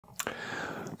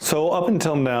So up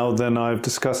until now, then, I've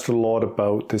discussed a lot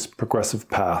about this progressive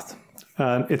path.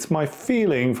 And it's my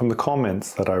feeling from the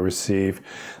comments that I receive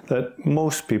that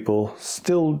most people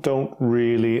still don't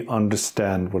really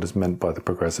understand what is meant by the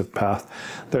progressive path.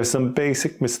 There are some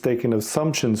basic mistaken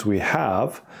assumptions we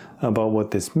have about what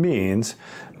this means.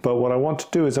 But what I want to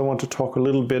do is I want to talk a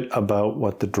little bit about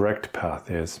what the direct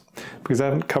path is, because I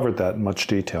haven't covered that in much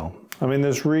detail. I mean,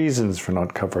 there's reasons for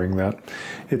not covering that.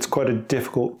 It's quite a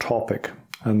difficult topic.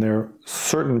 And there are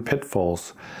certain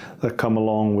pitfalls that come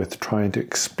along with trying to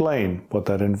explain what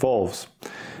that involves.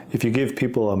 If you give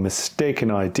people a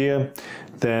mistaken idea,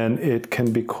 then it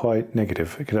can be quite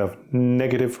negative. It can have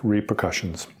negative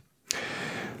repercussions.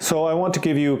 So I want to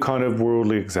give you a kind of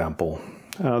worldly example.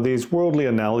 These worldly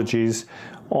analogies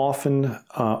often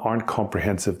aren't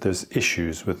comprehensive. There's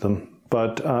issues with them,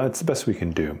 but it's the best we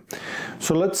can do.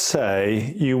 So let's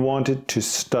say you wanted to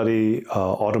study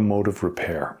automotive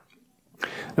repair.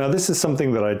 Now, this is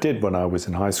something that I did when I was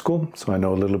in high school, so I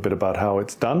know a little bit about how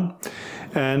it's done.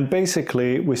 And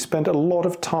basically, we spent a lot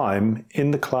of time in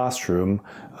the classroom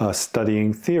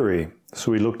studying theory.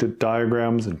 So we looked at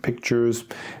diagrams and pictures,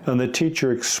 and the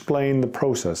teacher explained the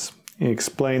process. He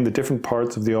explained the different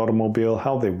parts of the automobile,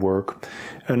 how they work,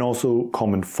 and also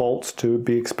common faults to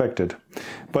be expected.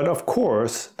 But of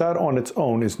course, that on its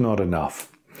own is not enough.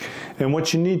 And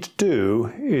what you need to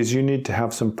do is you need to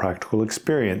have some practical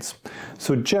experience.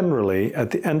 So generally, at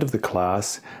the end of the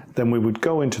class, then we would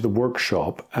go into the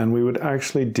workshop and we would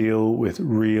actually deal with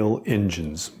real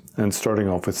engines. And starting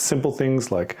off with simple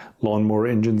things like lawnmower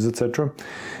engines, etc.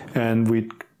 And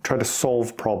we'd try to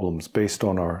solve problems based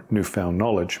on our newfound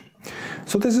knowledge.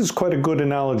 So this is quite a good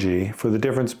analogy for the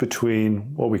difference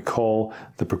between what we call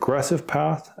the progressive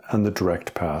path and the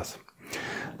direct path.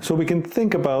 So we can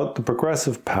think about the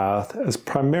progressive path as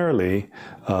primarily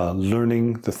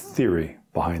learning the theory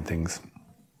behind things.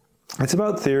 It's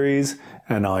about theories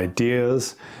and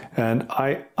ideas, and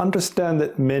I understand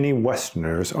that many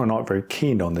Westerners are not very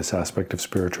keen on this aspect of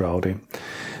spirituality.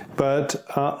 But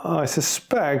I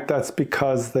suspect that's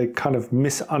because they kind of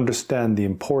misunderstand the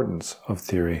importance of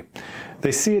theory.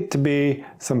 They see it to be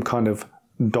some kind of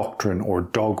doctrine or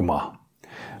dogma,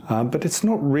 but it's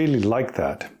not really like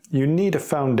that. You need a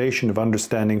foundation of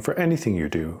understanding for anything you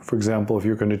do. For example, if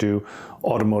you're going to do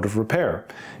automotive repair,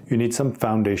 you need some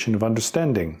foundation of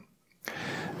understanding.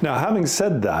 Now, having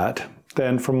said that,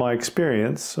 then from my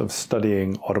experience of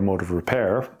studying automotive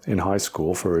repair in high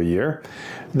school for a year,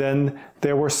 then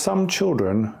there were some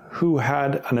children who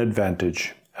had an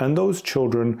advantage. And those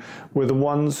children were the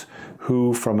ones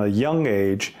who, from a young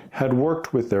age, had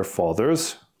worked with their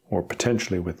fathers, or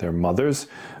potentially with their mothers,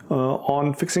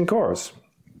 on fixing cars.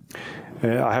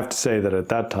 I have to say that at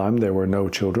that time there were no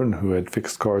children who had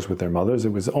fixed cars with their mothers.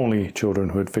 It was only children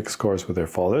who had fixed cars with their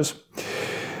fathers.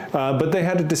 But they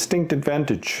had a distinct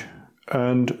advantage,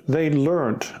 and they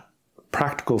learned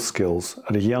practical skills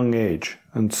at a young age.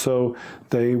 And so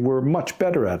they were much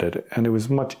better at it, and it was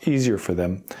much easier for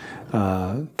them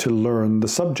to learn the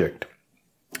subject.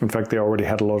 In fact, they already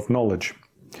had a lot of knowledge.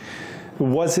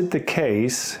 Was it the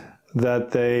case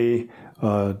that they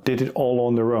did it all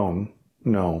on their own?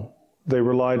 No, they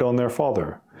relied on their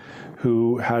father,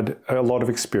 who had a lot of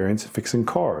experience fixing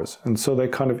cars, and so they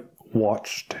kind of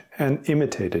watched and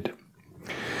imitated.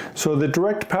 So the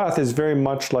direct path is very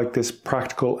much like this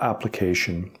practical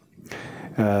application.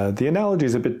 The analogy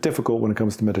is a bit difficult when it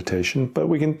comes to meditation, but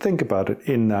we can think about it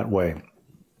in that way.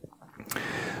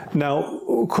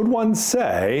 Now, could one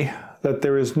say that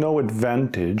there is no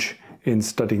advantage in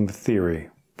studying the theory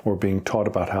or being taught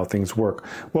about how things work?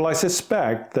 Well, I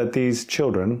suspect that these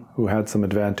children who had some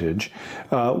advantage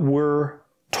were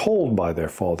told by their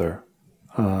father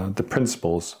the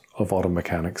principles of auto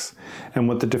mechanics and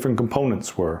what the different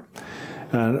components were.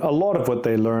 And a lot of what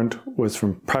they learned was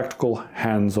from practical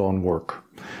hands-on work.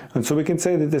 And so we can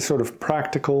say that this sort of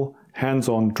practical,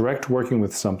 hands-on, direct working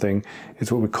with something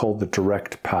is what we call the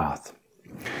direct path.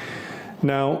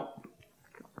 Now,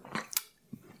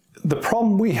 the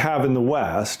problem we have in the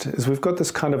West is we've got this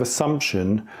kind of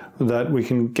assumption that we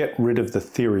can get rid of the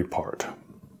theory part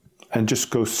and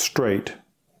just go straight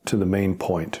to the main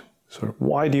point. So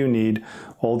why do you need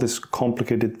all this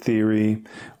complicated theory?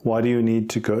 Why do you need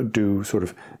to go do sort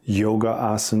of yoga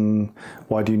asana?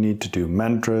 Why do you need to do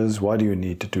mantras? Why do you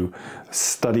need to do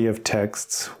study of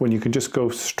texts when you can just go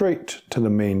straight to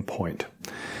the main point?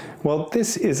 Well,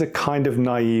 this is a kind of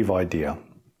naive idea,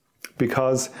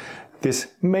 because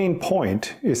this main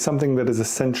point is something that is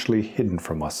essentially hidden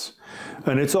from us.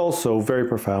 And it's also very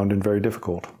profound and very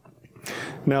difficult.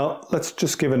 Now, let's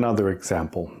just give another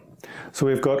example. So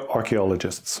we've got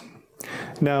archaeologists.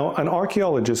 Now, an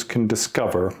archaeologist can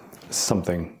discover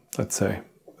something, let's say.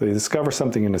 They discover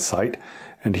something in a site,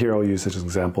 and here I'll use as an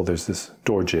example, there's this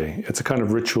dorje. It's a kind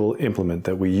of ritual implement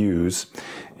that we use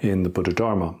in the Buddha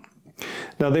Dharma.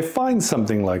 Now they find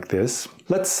something like this.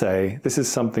 Let's say this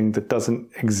is something that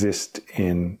doesn't exist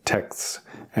in texts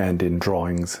and in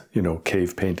drawings, you know,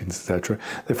 cave paintings, etc.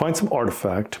 They find some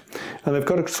artifact, and they've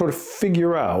got to sort of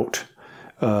figure out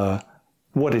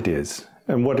what it is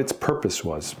and what its purpose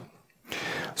was.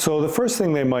 So the first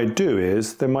thing they might do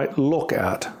is they might look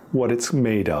at what it's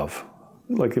made of.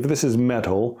 Like if this is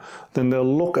metal, then they'll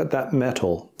look at that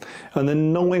metal, and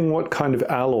then knowing what kind of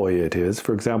alloy it is,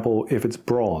 for example, if it's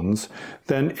bronze,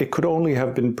 then it could only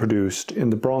have been produced in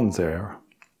the Bronze Era,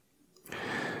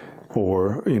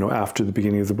 or, you know, after the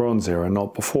beginning of the Bronze Era,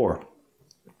 not before.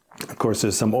 Of course,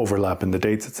 there's some overlap in the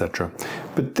dates, etc.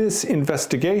 But this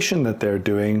investigation that they're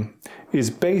doing is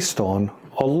based on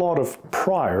a lot of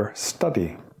prior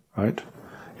study, right?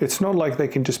 It's not like they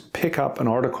can just pick up an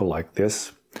article like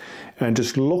this and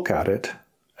just look at it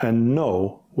and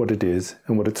know what it is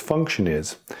and what its function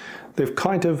is. They've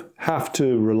kind of have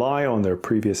to rely on their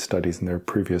previous studies and their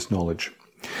previous knowledge.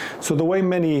 So the way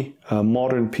many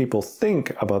modern people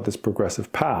think about this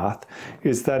progressive path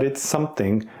is that it's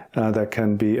something that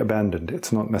can be abandoned.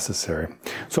 It's not necessary.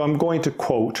 So I'm going to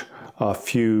quote a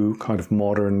few kind of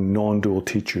modern non-dual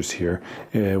teachers here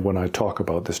when I talk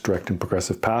about this direct and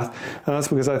progressive path, and that's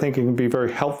because I think it can be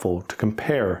very helpful to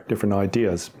compare different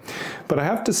ideas. But I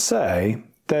have to say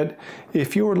that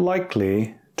if you're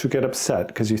likely to get upset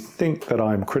because you think that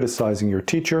I'm criticizing your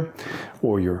teacher,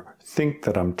 or you think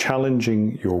that I'm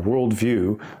challenging your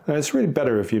worldview, then it's really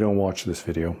better if you don't watch this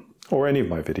video or any of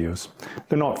my videos.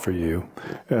 They're not for you.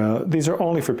 These are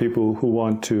only for people who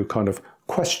want to kind of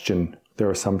question their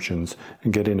assumptions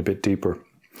and get in a bit deeper.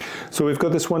 So we've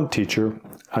got this one teacher,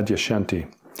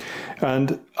 Adyashanti,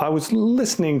 and I was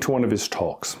listening to one of his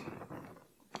talks,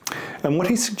 and what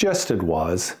he suggested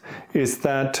is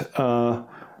that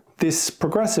this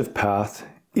progressive path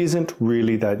isn't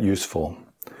really that useful.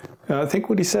 I think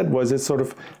what he said was it's sort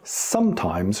of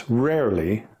sometimes,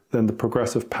 rarely, then the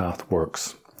progressive path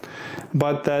works,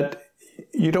 but that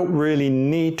you don't really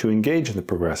need to engage in the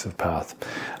progressive path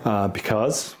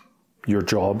because your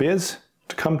job is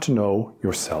to come to know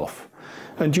yourself.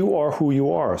 And you are who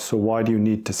you are, so why do you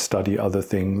need to study other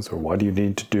things, or why do you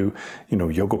need to do, you know,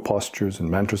 yoga postures and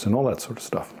mantras and all that sort of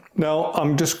stuff? Now,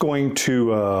 I'm just going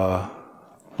to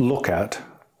look at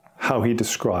how he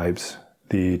describes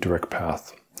the direct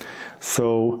path.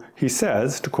 So he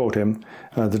says, to quote him,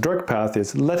 the direct path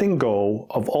is letting go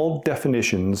of all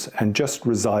definitions and just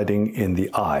residing in the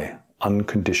I,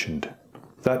 unconditioned.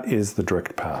 That is the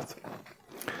direct path.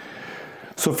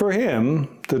 So for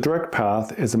him, the direct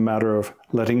path is a matter of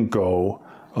letting go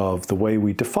of the way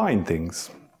we define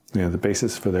things, you know, the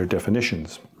basis for their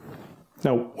definitions.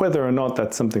 Now, whether or not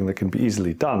that's something that can be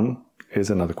easily done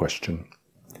is another question.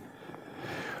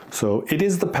 So it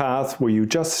is the path where you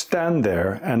just stand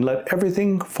there and let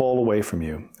everything fall away from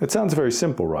you. It sounds very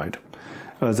simple, right?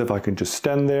 As if I can just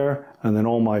stand there and then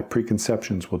all my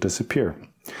preconceptions will disappear.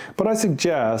 But I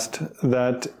suggest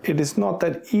that it is not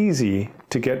that easy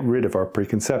to get rid of our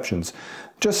preconceptions,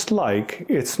 just like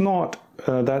it's not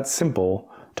that simple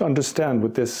to understand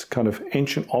what this kind of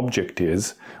ancient object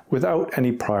is without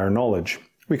any prior knowledge.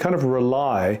 We kind of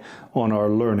rely on our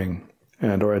learning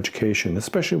and our education,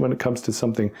 especially when it comes to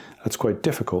something that's quite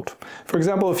difficult. For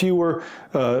example, if you were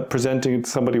presenting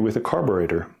somebody with a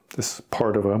carburetor, this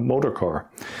part of a motor car,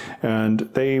 and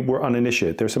they were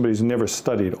uninitiated, they're somebody who's never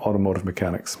studied automotive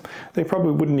mechanics, they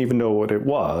probably wouldn't even know what it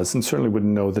was, and certainly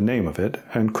wouldn't know the name of it,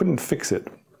 and couldn't fix it.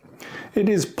 It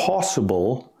is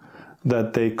possible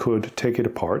that they could take it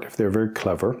apart. If they're very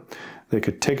clever, they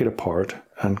could take it apart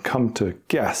and come to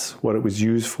guess what it was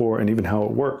used for and even how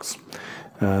it works.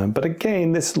 But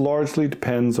again, this largely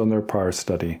depends on their prior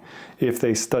study. If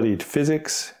they studied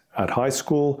physics at high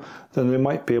school, then they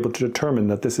might be able to determine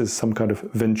that this is some kind of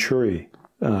Venturi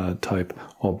type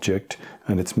object,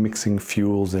 and it's mixing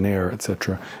fuels and air,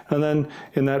 etc. And then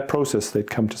in that process, they'd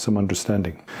come to some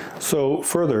understanding. So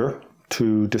further,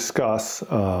 to discuss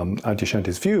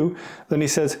Adyashanti's view, then he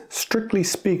says, strictly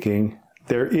speaking,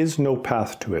 there is no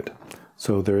path to it.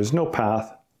 So there is no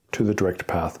path to the direct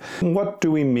path. And what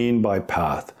do we mean by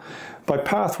path? By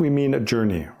path, we mean a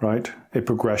journey, right? A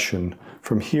progression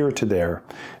from here to there.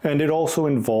 And it also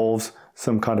involves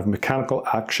some kind of mechanical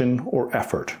action or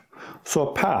effort. So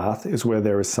a path is where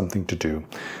there is something to do.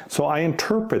 So I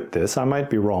interpret this, I might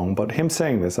be wrong, but him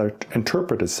saying this, I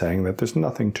interpret as saying that there's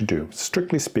nothing to do.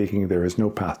 Strictly speaking, there is no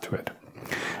path to it.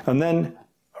 And then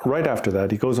right after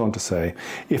that, he goes on to say,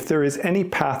 if there is any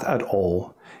path at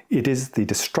all, it is the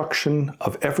destruction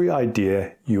of every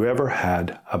idea you ever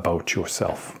had about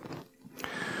yourself.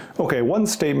 Okay, one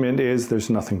statement is there's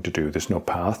nothing to do, there's no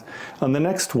path. And the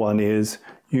next one is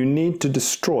you need to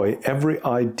destroy every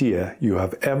idea you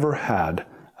have ever had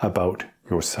about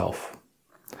yourself.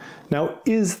 Now,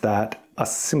 is that a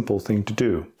simple thing to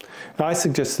do? Now, I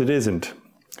suggest it isn't.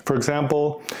 For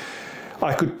example,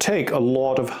 I could take a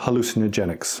lot of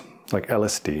hallucinogenics, like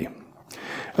LSD,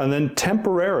 and then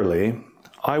temporarily,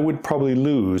 I would probably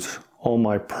lose all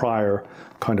my prior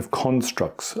kind of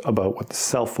constructs about what the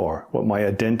self are, what my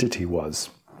identity was.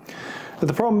 But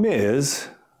the problem is,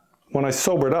 when I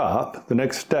sobered up the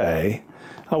next day,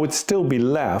 I would still be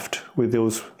left with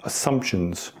those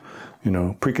assumptions,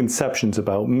 preconceptions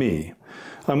about me.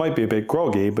 I might be a bit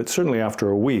groggy, but certainly after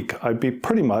a week, I'd be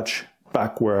pretty much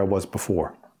back where I was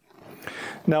before.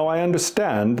 Now, I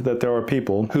understand that there are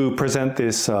people who present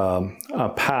this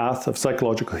path of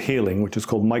psychological healing, which is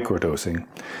called microdosing.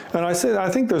 And I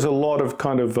think there's a lot of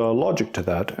kind of logic to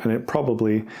that, and it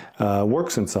probably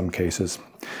works in some cases.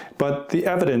 But the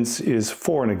evidence is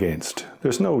for and against.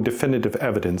 There's no definitive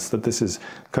evidence that this is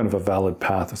kind of a valid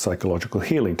path of psychological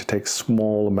healing, to take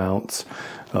small amounts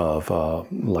of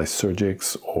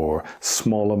lysergics or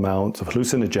small amounts of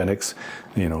hallucinogenics,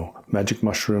 magic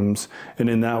mushrooms, and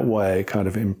in that way kind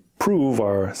of improve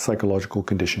our psychological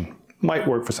condition. Might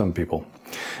work for some people.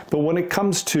 But when it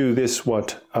comes to this,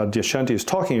 what Adyashanti is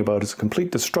talking about is a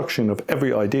complete destruction of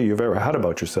every idea you've ever had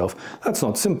about yourself, that's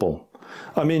not simple.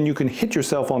 I mean, you can hit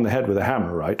yourself on the head with a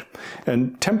hammer, right?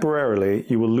 And temporarily,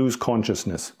 you will lose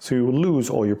consciousness. So you will lose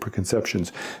all your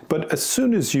preconceptions. But as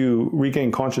soon as you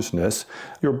regain consciousness,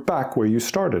 you're back where you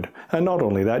started. And not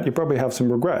only that, you probably have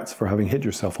some regrets for having hit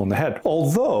yourself on the head.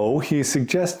 Although he's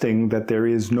suggesting that there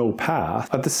is no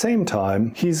path, at the same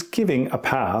time, he's giving a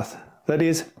path that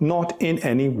is not in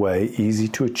any way easy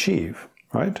to achieve,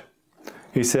 right?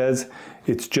 He says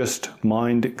it's just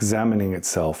mind examining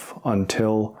itself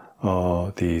until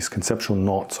these conceptual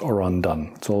knots are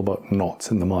undone. It's all about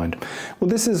knots in the mind. Well,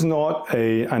 this is not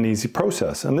an easy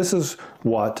process, and this is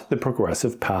what the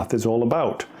progressive path is all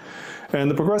about. And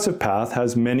the progressive path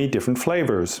has many different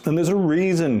flavors, and there's a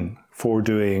reason for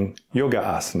doing yoga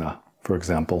asana, for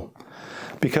example,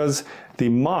 because the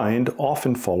mind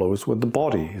often follows what the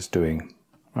body is doing,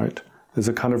 right? There's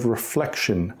a kind of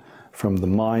reflection from the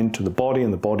mind to the body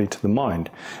and the body to the mind.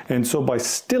 And so by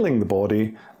stilling the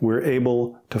body, we're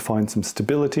able to find some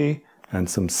stability and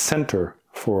some center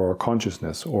for our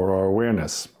consciousness or our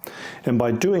awareness. And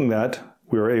by doing that,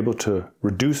 we're able to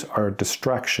reduce our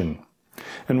distraction.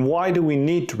 And why do we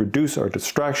need to reduce our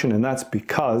distraction? And that's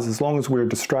because as long as we're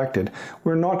distracted,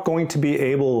 we're not going to be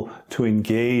able to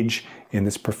engage in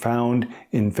this profound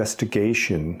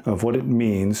investigation of what it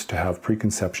means to have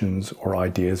preconceptions or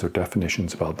ideas or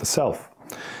definitions about the self.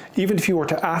 Even if you were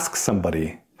to ask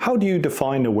somebody, how do you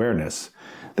define awareness?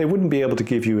 They wouldn't be able to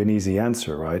give you an easy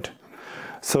answer, right?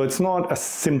 So it's not a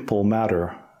simple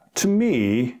matter. To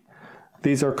me,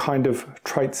 these are kind of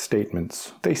trite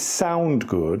statements. They sound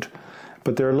good,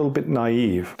 but they're a little bit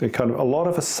naive. They kind of a lot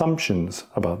of assumptions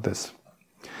about this.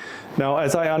 Now,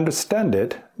 as I understand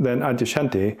it, then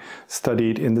Adyashanti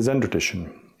studied in the Zen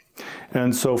tradition.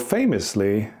 And so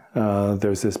famously,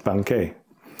 there's this Bankei,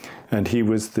 and he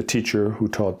was the teacher who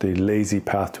taught the lazy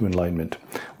path to enlightenment,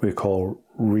 we call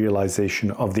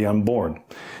realization of the unborn.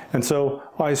 And so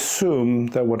I assume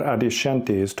that what Adyashanti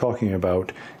is talking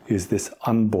about is this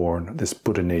unborn, this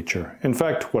Buddha nature. In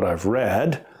fact, what I've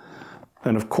read,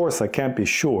 and of course I can't be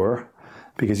sure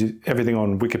because everything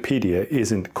on Wikipedia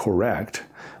isn't correct,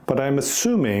 but I'm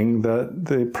assuming that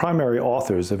the primary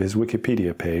authors of his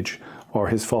Wikipedia page are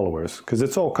his followers, because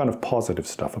it's all kind of positive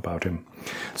stuff about him.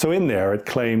 So in there it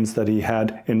claims that he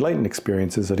had enlightened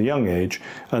experiences at a young age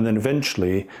and then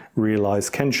eventually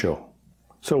realized Kensho.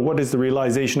 So what is the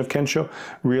realization of Kensho?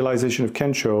 Realization of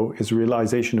Kensho is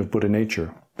realization of Buddha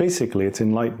nature. Basically, it's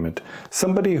enlightenment.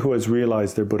 Somebody who has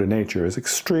realized their Buddha nature is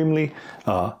extremely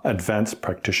advanced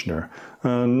practitioner.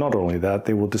 Not only that,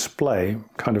 they will display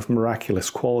kind of miraculous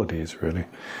qualities, really.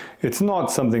 It's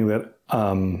not something that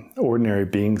ordinary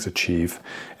beings achieve,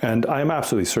 and I'm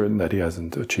absolutely certain that he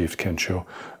hasn't achieved Kensho.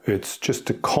 It's just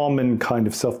a common kind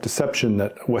of self-deception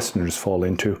that Westerners fall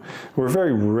into. We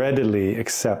very readily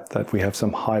accept that we have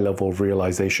some high level of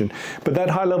realization, but that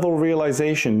high level of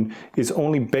realization is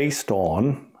only based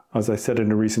on, as I said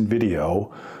in a recent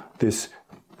video, this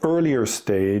earlier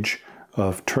stage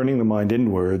of turning the mind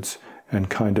inwards and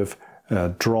kind of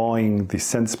drawing the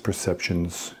sense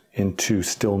perceptions into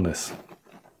stillness.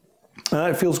 And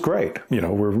it feels great. You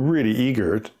know, we're really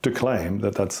eager to claim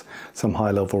that that's some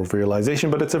high level of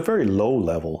realization, but it's a very low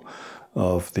level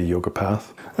of the yoga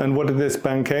path. And what did this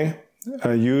Bankei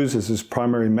use as his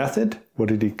primary method? What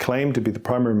did he claim to be the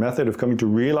primary method of coming to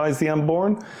realize the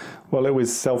unborn? Well, it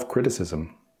was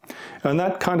self-criticism. And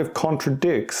that kind of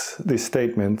contradicts the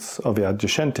statements of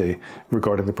Adyashanti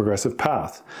regarding the progressive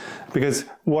path. Because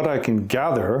what I can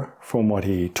gather from what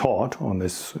he taught on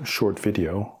this short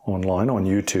video online on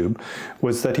YouTube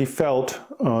was that he felt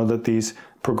that these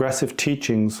progressive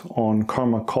teachings on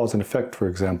karma, cause and effect, for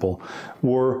example,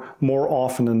 were more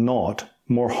often than not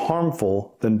more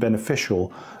harmful than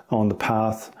beneficial on the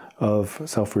path of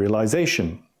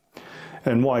self-realization.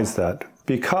 And why is that?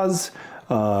 Because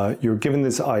you're given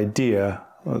this idea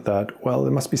that, well,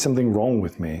 there must be something wrong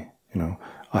with me. You know,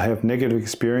 I have negative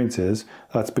experiences.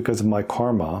 That's because of my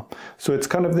karma. So it's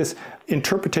kind of this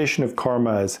interpretation of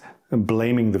karma as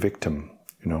blaming the victim,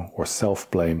 you know, or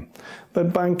self-blame.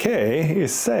 But Bankei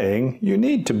is saying you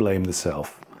need to blame the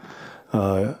self.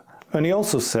 And he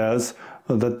also says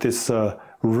that this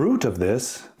root of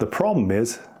this, the problem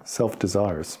is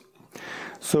self-desires.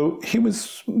 So he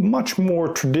was much more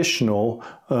traditional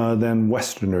than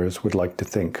Westerners would like to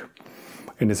think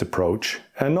in his approach.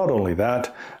 And not only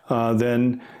that,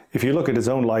 then if you look at his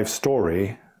own life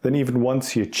story, then even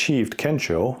once he achieved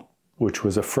Kensho, which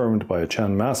was affirmed by a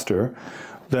Chan master,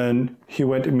 then he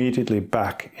went immediately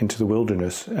back into the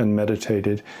wilderness and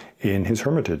meditated in his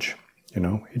hermitage. You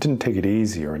know, he didn't take it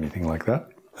easy or anything like that.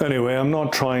 Anyway, I'm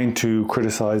not trying to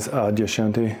criticize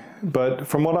Adyashanti, but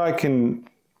from what I can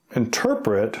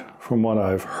interpret, from what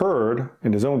I've heard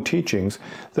in his own teachings,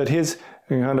 that his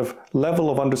kind of level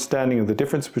of understanding of the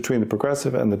difference between the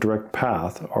progressive and the direct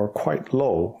path are quite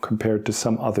low compared to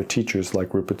some other teachers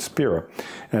like Rupert Spira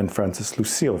and Francis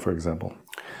Lucille, for example.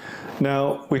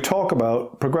 Now, we talk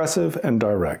about progressive and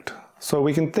direct. So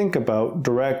we can think about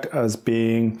direct as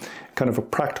being kind of a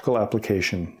practical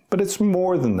application, but it's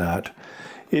more than that.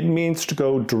 It means to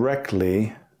go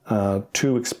directly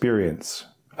to experience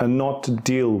and not to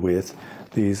deal with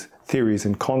these theories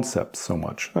and concepts so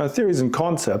much. Theories and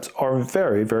concepts are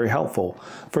very, very helpful.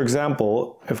 For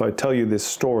example, if I tell you this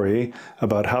story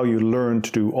about how you learn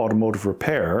to do automotive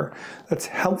repair, that's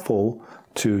helpful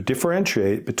to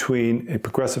differentiate between a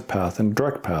progressive path and a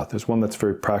direct path. There's one that's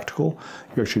very practical.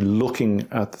 You're actually looking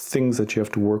at the things that you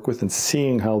have to work with and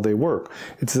seeing how they work.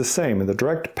 It's the same. In the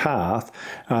direct path,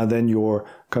 then you're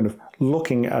kind of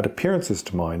looking at appearances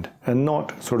to mind and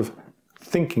not sort of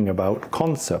thinking about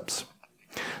concepts.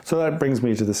 So that brings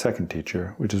me to the second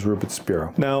teacher, which is Rupert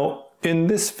Spira. Now, in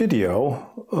this video,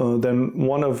 then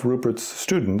one of Rupert's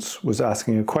students was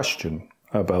asking a question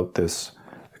about this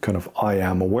kind of I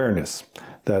am awareness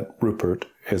that Rupert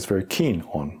is very keen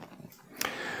on.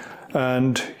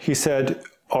 And he said,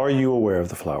 "Are you aware of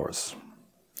the flowers?"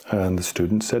 And the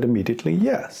student said immediately,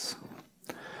 "Yes."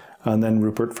 And then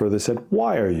Rupert further said,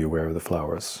 "Why are you aware of the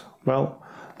flowers?" Well,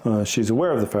 she's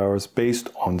aware of the flowers based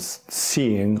on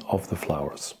seeing of the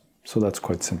flowers. So that's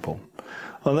quite simple.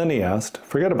 And then he asked,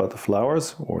 forget about the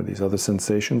flowers or these other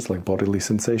sensations like bodily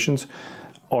sensations.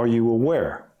 Are you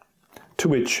aware? To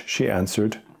which she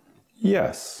answered,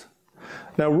 yes.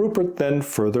 Now Rupert then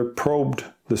further probed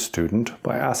the student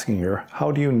by asking her,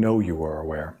 how do you know you are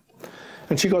aware?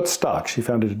 And she got stuck. She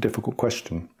found it a difficult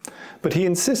question. But he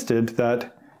insisted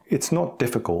that it's not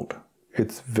difficult.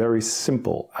 It's very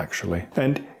simple, actually.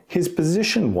 And his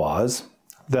position was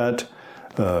that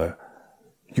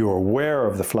you're aware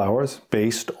of the flowers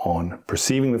based on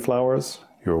perceiving the flowers.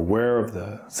 You're aware of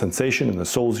the sensation in the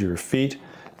soles of your feet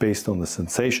based on the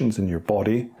sensations in your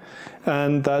body.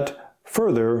 And that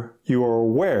further, you are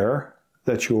aware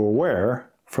that you're aware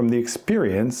from the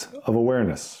experience of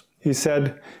awareness. He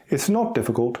said, it's not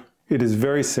difficult. It is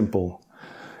very simple.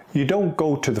 You don't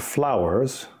go to the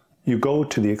flowers. You go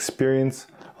to the experience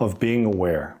of being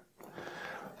aware.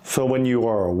 So when you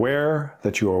are aware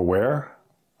that you are aware,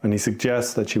 and he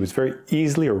suggests that she was very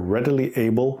easily or readily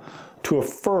able to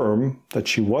affirm that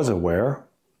she was aware,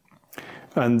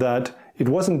 and that it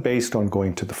wasn't based on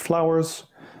going to the flowers,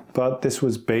 but this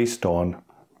was based on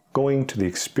going to the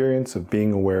experience of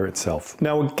being aware itself.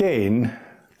 Now again,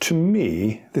 to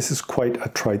me, this is quite a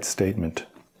trite statement,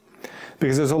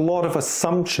 because there's a lot of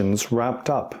assumptions wrapped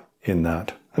up in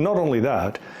that. And not only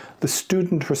that, the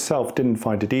student herself didn't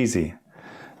find it easy.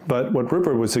 But what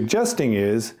Rupert was suggesting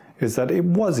is that it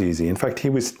was easy. In fact, he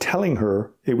was telling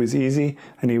her it was easy,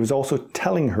 and he was also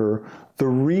telling her the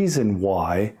reason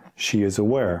why she is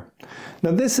aware.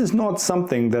 Now, this is not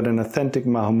something that an authentic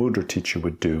Mahamudra teacher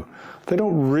would do. They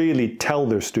don't really tell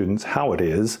their students how it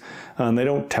is, and they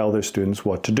don't tell their students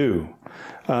what to do.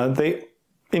 They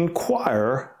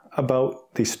inquire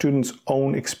about the student's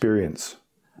own experience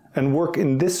and work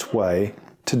in this way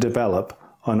to develop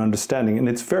an understanding. And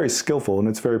it's very skillful and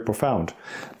it's very profound.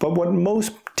 But what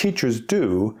most teachers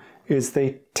do is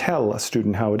they tell a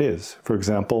student how it is. For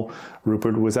example,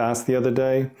 Rupert was asked the other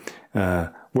day,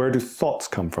 where do thoughts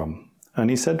come from? And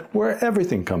he said, where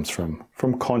everything comes from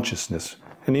consciousness.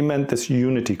 And he meant this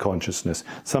unity consciousness,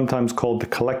 sometimes called the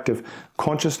collective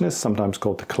consciousness, sometimes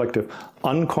called the collective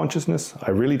unconsciousness. I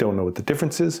really don't know what the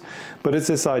difference is, but it's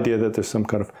this idea that there's some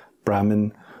kind of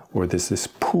Brahman, or there's this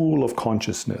pool of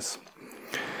consciousness.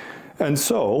 And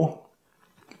so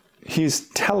he's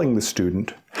telling the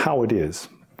student how it is.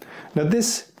 Now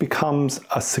this becomes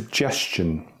a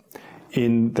suggestion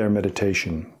in their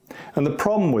meditation. And the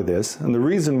problem with this, and the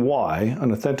reason why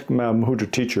an authentic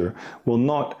Mahamudra teacher will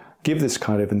not give this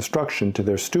kind of instruction to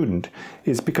their student,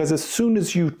 is because as soon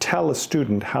as you tell a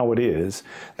student how it is,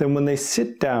 then when they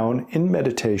sit down in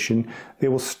meditation, they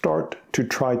will start to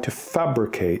try to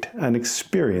fabricate an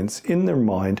experience in their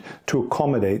mind to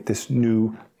accommodate this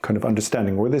new kind of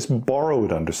understanding, or this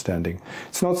borrowed understanding.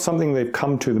 It's not something they've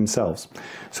come to themselves.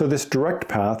 So this direct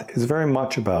path is very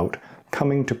much about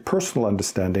coming to personal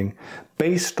understanding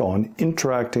based on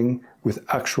interacting with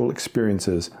actual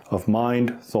experiences of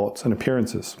mind, thoughts, and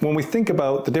appearances. When we think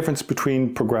about the difference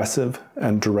between progressive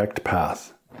and direct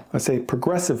path, I say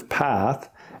progressive path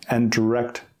and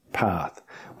direct path.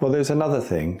 Well, there's another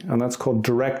thing, and that's called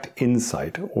direct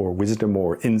insight, or wisdom,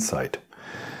 or insight.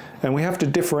 And we have to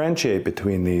differentiate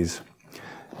between these,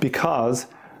 because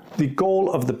the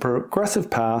goal of the progressive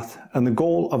path and the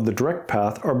goal of the direct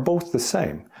path are both the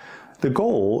same. The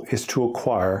goal is to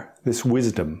acquire this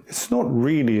wisdom. It's not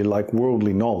really like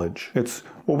worldly knowledge. It's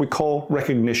what we call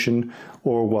recognition,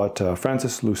 or what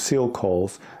Francis Lucille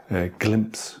calls a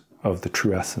glimpse of the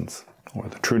true essence, or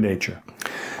the true nature.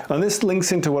 And this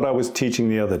links into what I was teaching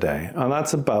the other day, and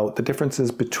that's about the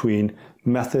differences between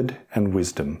method and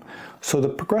wisdom. So the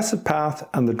progressive path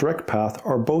and the direct path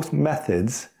are both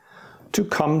methods to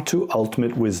come to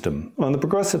ultimate wisdom. And the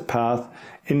progressive path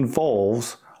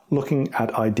involves looking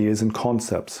at ideas and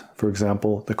concepts. For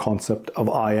example, the concept of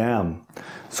I am.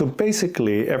 So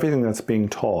basically, everything that's being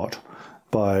taught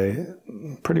by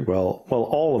pretty well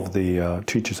all of the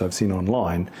teachers I've seen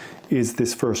online is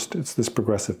this first, it's this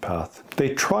progressive path.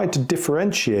 They try to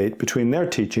differentiate between their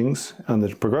teachings and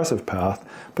the progressive path,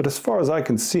 but as far as I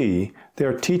can see, they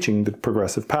are teaching the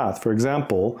progressive path. For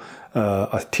example,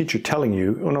 a teacher telling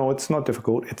you, oh no, it's not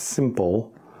difficult, it's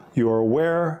simple. You are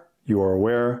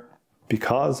aware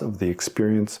because of the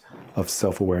experience of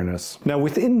self-awareness. Now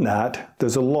within that,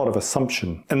 there's a lot of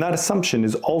assumption. And that assumption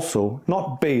is also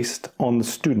not based on the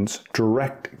student's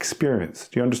direct experience.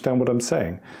 Do you understand what I'm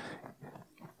saying?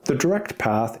 The direct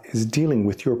path is dealing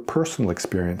with your personal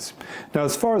experience. Now,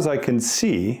 as far as I can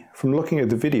see from looking at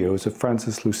the videos of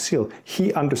Francis Lucille,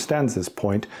 he understands this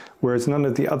point, whereas none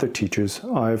of the other teachers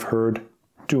I've heard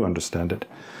do understand it.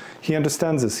 He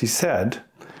understands this. He said,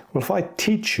 well, if I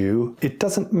teach you, it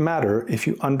doesn't matter if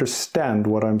you understand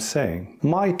what I'm saying.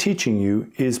 My teaching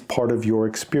you is part of your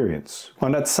experience.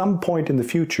 And at some point in the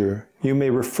future, you may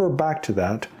refer back to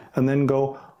that and then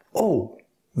go, oh,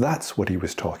 that's what he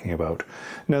was talking about.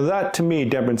 Now that to me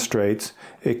demonstrates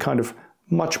a kind of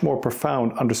much more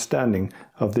profound understanding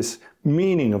of this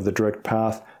meaning of the direct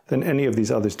path than any of these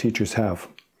other teachers have.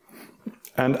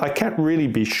 And I can't really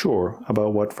be sure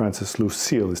about what Francis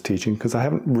Lucille is teaching because I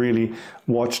haven't really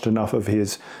watched enough of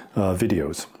his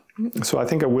videos. So I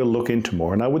think I will look into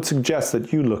more, and I would suggest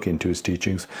that you look into his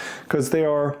teachings because they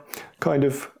are kind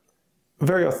of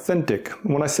very authentic.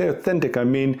 When I say authentic, I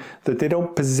mean that they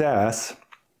don't possess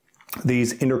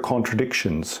these inner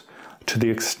contradictions to the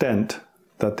extent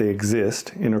that they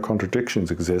exist, inner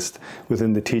contradictions exist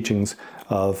within the teachings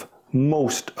of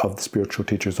most of the spiritual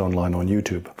teachers online on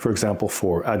YouTube. For example,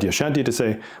 for Adyashanti to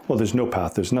say, well, there's no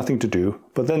path, there's nothing to do,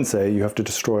 but then say you have to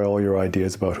destroy all your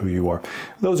ideas about who you are.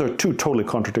 Those are two totally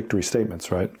contradictory statements,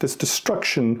 right? This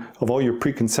destruction of all your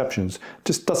preconceptions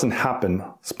just doesn't happen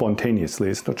spontaneously.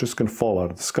 It's not just going to fall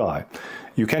out of the sky.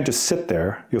 You can't just sit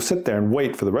there. You'll sit there and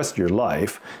wait for the rest of your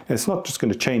life, and it's not just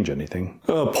going to change anything.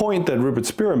 A point that Rupert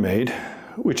Spira made,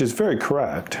 which is very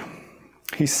correct,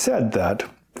 he said that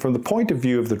from the point of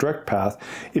view of the direct path,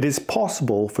 it is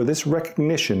possible for this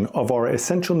recognition of our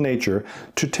essential nature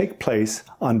to take place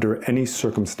under any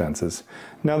circumstances.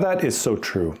 Now that is so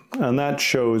true, and that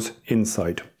shows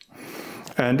insight.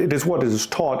 And it is what is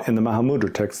taught in the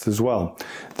Mahamudra text as well,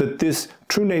 that this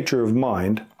true nature of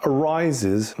mind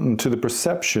arises to the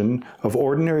perception of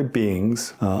ordinary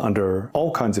beings under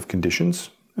all kinds of conditions,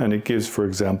 And it gives, for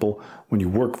example, when you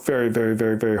work very, very,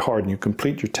 very, very hard and you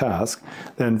complete your task,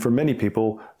 then for many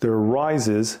people, there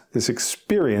arises this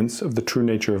experience of the true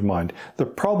nature of mind. The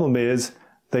problem is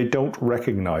they don't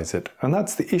recognize it. And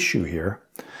that's the issue here,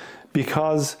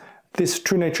 because this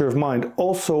true nature of mind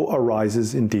also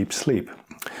arises in deep sleep.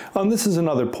 And this is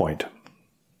another point.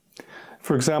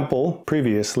 For example,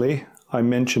 previously, I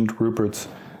mentioned Rupert's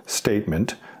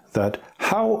statement that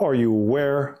how are you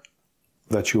aware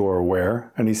that you are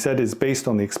aware? And he said it's based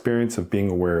on the experience of being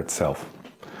aware itself.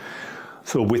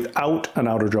 So without an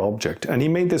outer object. And he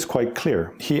made this quite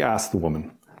clear. He asked the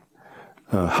woman,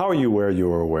 how are you aware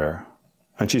you are aware?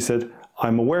 And she said,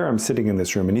 I'm aware I'm sitting in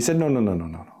this room. And he said, no, no, no, no,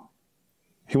 no, no.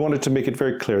 He wanted to make it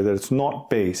very clear that it's not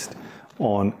based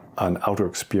on an outer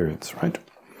experience, right?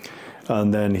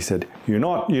 And then he said, you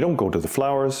don't go to the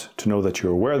flowers to know that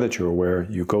you're aware that you're aware.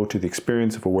 You go to the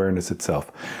experience of awareness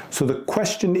itself. So the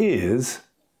question is,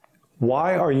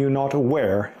 why are you not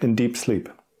aware in deep sleep?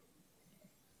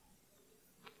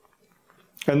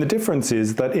 And the difference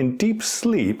is that in deep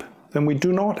sleep, then we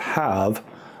do not have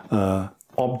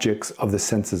objects of the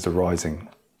senses arising.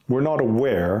 We're not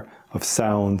aware of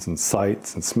sounds and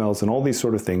sights and smells and all these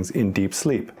sort of things in deep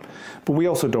sleep. But we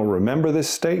also don't remember this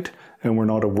state, and we're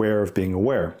not aware of being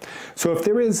aware. So if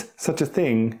there is such a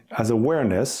thing as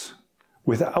awareness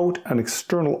without an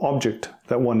external object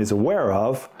that one is aware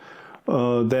of,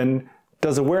 then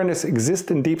does awareness exist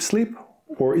in deep sleep,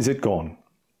 or is it gone?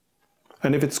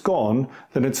 And if it's gone,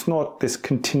 then it's not this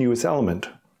continuous element.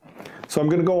 So I'm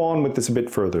going to go on with this a bit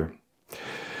further.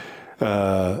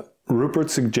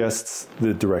 Rupert suggests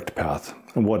the direct path.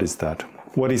 And what is that?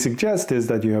 What he suggests is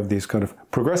that you have this kind of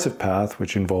progressive path,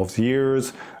 which involves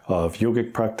years of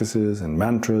yogic practices and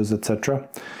mantras, etc.,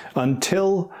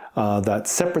 until that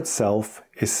separate self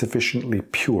is sufficiently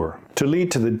pure to lead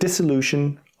to the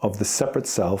dissolution of the separate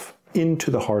self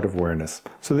into the heart of awareness.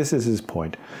 So this is his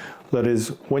point. That is,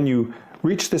 when you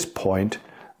reach this point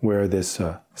where this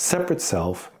separate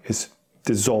self is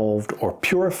dissolved or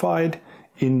purified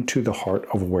into the heart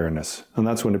of awareness, and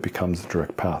that's when it becomes the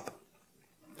direct path.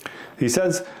 He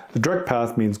says the direct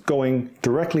path means going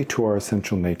directly to our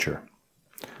essential nature.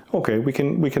 Okay, we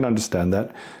can understand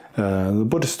that. The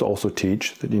Buddhists also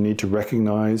teach that you need to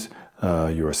recognize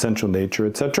your essential nature,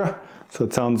 etc. So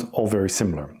it sounds all very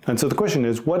similar. And so the question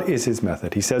is, what is his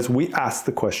method? He says, we ask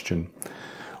the question,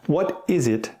 what is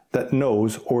it that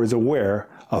knows or is aware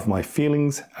of my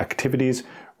feelings, activities,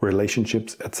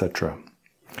 relationships, etc.?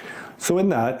 So in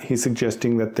that, he's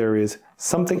suggesting that there is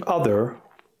something other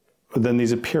than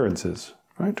these appearances,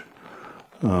 right?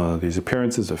 These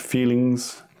appearances of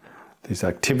feelings, these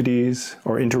activities,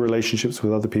 or interrelationships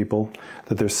with other people,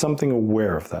 that there's something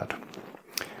aware of that.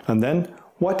 And then,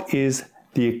 what is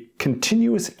the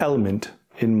continuous element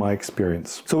in my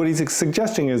experience? So what he's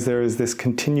suggesting is there is this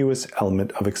continuous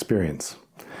element of experience.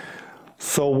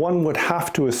 So one would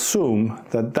have to assume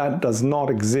that that does not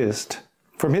exist,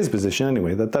 from his position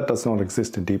anyway, that that does not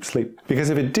exist in deep sleep. Because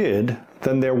if it did,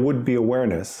 then there would be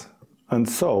awareness. And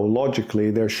so,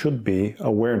 logically, there should be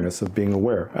awareness of being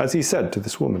aware. As he said to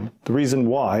this woman, the reason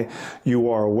why you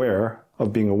are aware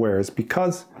of being aware is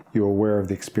because you're aware of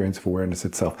the experience of awareness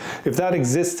itself. If that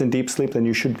exists in deep sleep, then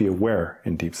you should be aware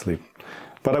in deep sleep.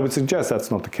 But I would suggest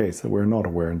that's not the case, that we're not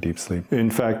aware in deep sleep. In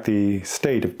fact, the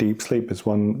state of deep sleep is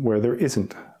one where there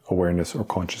isn't awareness or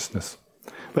consciousness.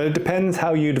 But it depends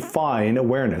how you define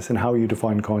awareness and how you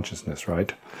define consciousness,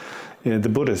 right? The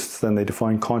Buddhists, then, they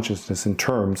define consciousness in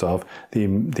terms of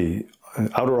the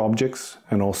outer objects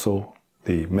and also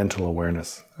the mental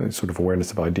awareness, sort of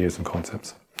awareness of ideas and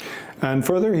concepts. And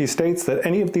further, he states that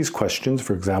any of these questions,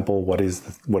 for example, what is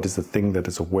the thing that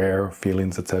is aware,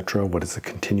 feelings, etc., what is the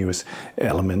continuous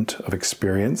element of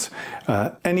experience,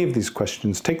 any of these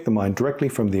questions take the mind directly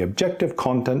from the objective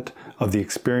content of the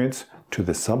experience to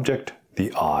the subject,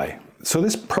 the I. So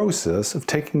this process of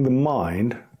taking the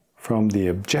mind from the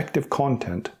objective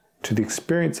content to the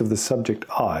experience of the subject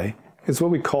I is what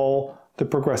we call the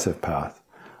progressive path.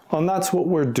 And that's what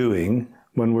we're doing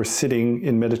when we're sitting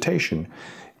in meditation.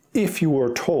 If you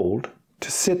are told to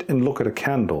sit and look at a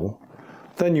candle,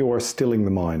 then you are stilling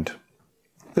the mind.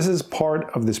 This is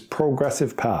part of this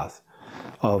progressive path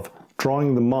of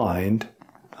drawing the mind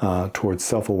towards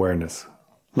self-awareness.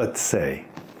 Let's say,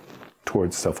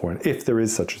 towards self-awareness, if there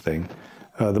is such a thing.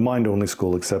 The mind-only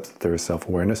school accepts that there is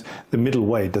self-awareness. The middle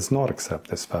way does not accept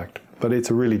this fact. But it's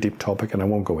a really deep topic and I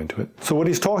won't go into it. So what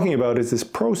he's talking about is this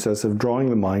process of drawing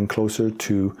the mind closer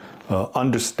to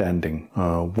understanding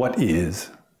what is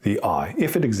the I,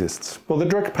 if it exists. Well, the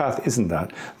direct path isn't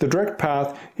that. The direct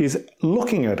path is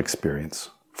looking at experience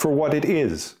for what it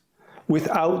is,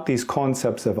 without these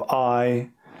concepts of I,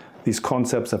 these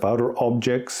concepts of outer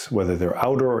objects, whether they're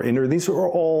outer or inner, these are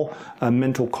all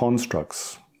mental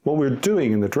constructs. What we're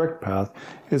doing in the direct path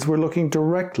is we're looking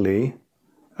directly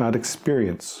at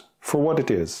experience for what it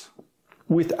is,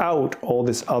 without all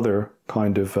this other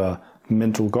kind of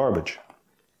mental garbage.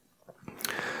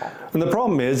 And the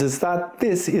problem is that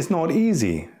this is not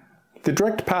easy. The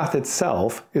direct path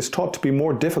itself is taught to be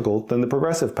more difficult than the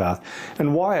progressive path.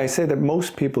 And why I say that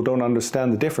most people don't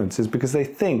understand the difference is because they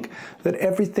think that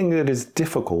everything that is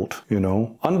difficult,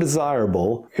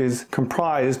 undesirable, is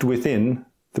comprised within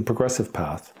the progressive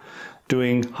path.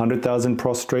 Doing 100,000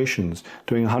 prostrations,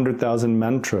 doing 100,000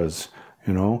 mantras,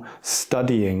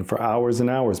 studying for hours and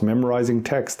hours, memorizing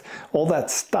text, all that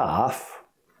stuff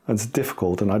that's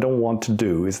difficult and I don't want to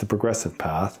do is the progressive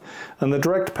path. And the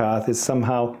direct path is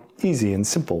somehow easy and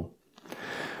simple.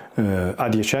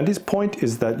 Adyashanti's point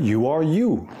is that you are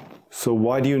you. So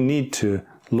why do you need to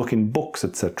look in books,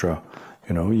 etc.?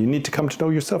 You need to come to know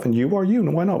yourself, and you are you.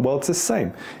 And why not? Well, it's the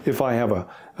same. If I have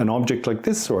an object like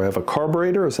this, or I have a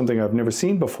carburetor or something I've never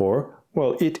seen before,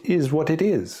 well, it is what it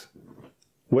is.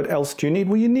 What else do you need?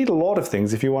 Well, you need a lot of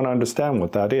things if you want to understand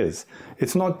what that is.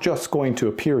 It's not just going to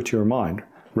appear to your mind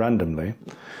randomly.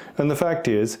 And the fact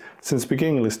is, since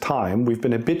beginningless time, we've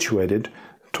been habituated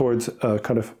towards a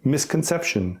kind of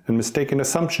misconception and mistaken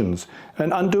assumptions.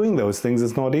 And undoing those things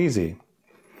is not easy.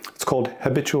 It's called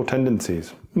habitual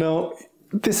tendencies. Now,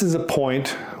 this is a point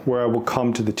where I will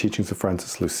come to the teachings of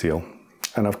Francis Lucille,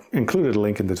 and I've included a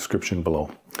link in the description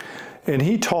below. And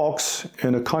he talks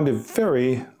in a kind of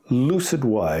very lucid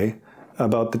way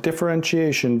about the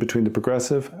differentiation between the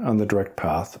progressive and the direct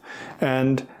path.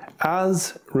 And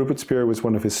as Rupert Spira was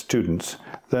one of his students,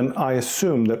 then I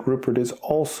assume that Rupert is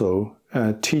also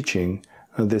teaching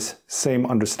this same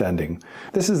understanding.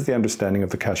 This is the understanding of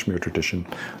the Kashmir tradition.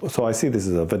 So I see this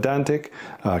as a Vedantic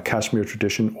Kashmir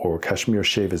tradition or Kashmir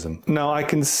Shaivism. Now I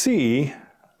can see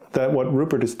that what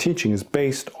Rupert is teaching is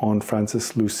based on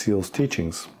Francis Lucille's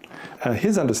teachings.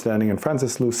 His understanding and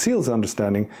Francis Lucille's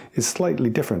understanding is slightly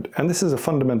different, and this is a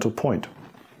fundamental point.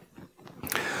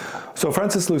 So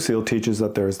Francis Lucille teaches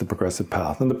that there is the progressive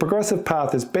path, and the progressive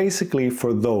path is basically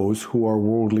for those who are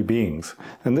worldly beings.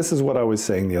 And this is what I was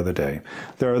saying the other day.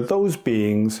 There are those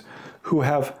beings who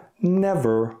have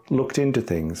never looked into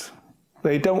things.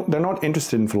 They're not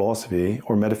interested in philosophy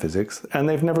or metaphysics, and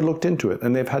they've never looked into it,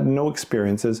 and they've had no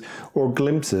experiences or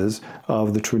glimpses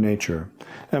of the true nature.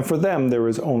 And for them, there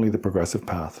is only the progressive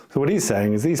path. So what he's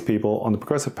saying is these people on the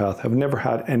progressive path have never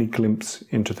had any glimpse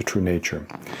into the true nature.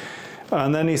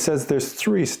 And then he says there's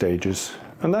 3 stages,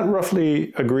 and that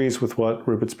roughly agrees with what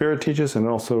Rupert Spira teaches and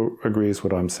also agrees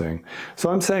what I'm saying. So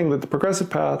I'm saying that the progressive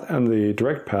path and the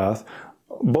direct path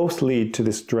both lead to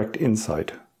this direct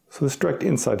insight. So this direct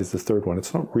insight is the 3rd one.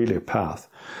 It's not really a path.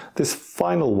 This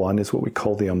final one is what we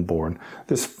call the unborn.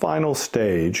 This final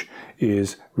stage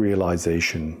is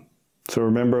realization. So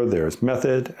remember, there's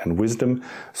method and wisdom.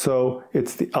 So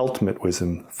it's the ultimate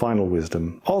wisdom, final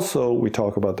wisdom. Also, we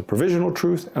talk about the provisional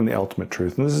truth and the ultimate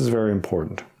truth, and this is very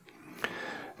important.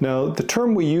 Now, the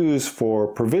term we use for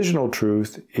provisional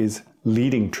truth is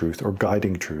leading truth or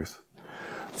guiding truth.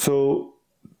 So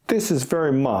this is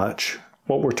very much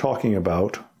what we're talking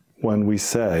about when we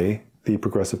say the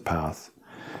progressive path.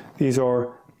 These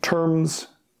are terms,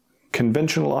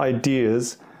 conventional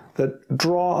ideas that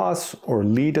draw us or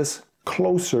lead us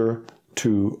closer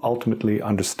to ultimately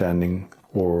understanding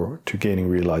or to gaining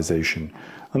realization.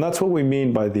 And that's what we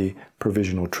mean by the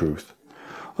provisional truth.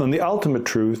 And the ultimate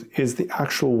truth is the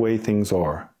actual way things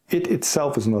are. It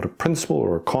itself is not a principle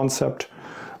or a concept,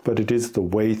 but it is the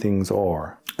way things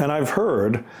are. And I've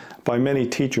heard by many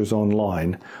teachers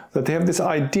online that they have this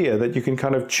idea that you can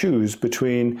kind of choose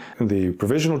between the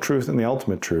provisional truth and the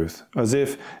ultimate truth, as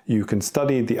if you can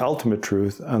study the ultimate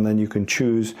truth and then you can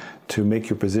choose to make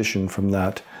your position from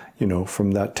that,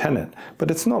 from that tenet. But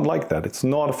it's not like that. It's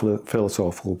not a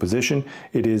philosophical position.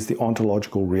 It is the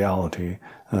ontological reality,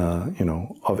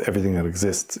 of everything that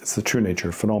exists. It's the true nature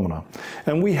of phenomena.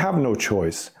 And we have no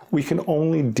choice. We can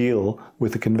only deal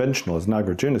with the conventional. As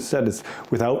Nagarjuna said, it's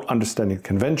without understanding the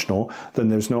conventional, then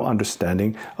there's no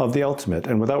understanding of the ultimate.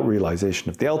 And without realization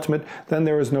of the ultimate, then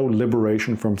there is no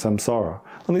liberation from samsara.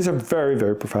 And these are very,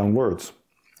 very profound words.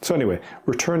 So anyway,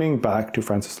 returning back to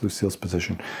Francis Lucille's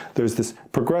position, there's this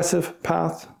progressive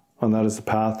path, and that is the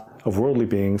path of worldly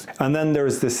beings. And then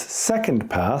there's this second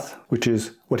path, which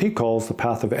is what he calls the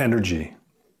path of energy.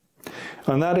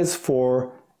 And that is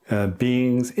for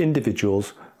beings,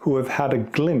 individuals, who have had a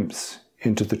glimpse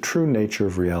into the true nature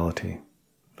of reality.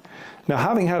 Now,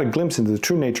 having had a glimpse into the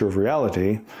true nature of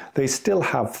reality, they still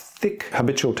have thick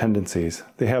habitual tendencies.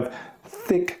 They have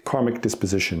thick karmic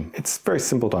disposition. It's very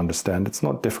simple to understand. It's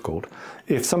not difficult.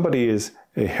 If somebody is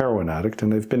a heroin addict,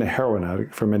 and they've been a heroin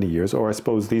addict for many years, or I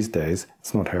suppose these days,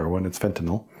 it's not heroin, it's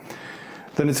fentanyl,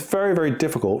 then it's very, very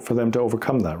difficult for them to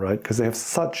overcome that, right? Because they have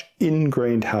such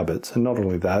ingrained habits. And not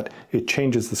only that, it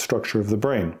changes the structure of the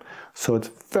brain. So it's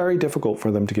very difficult for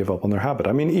them to give up on their habit.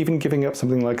 I mean, even giving up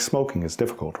something like smoking is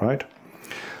difficult, right?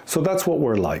 So that's what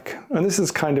we're like. And this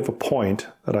is kind of a point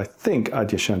that I think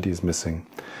Adyashanti is missing.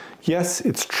 Yes,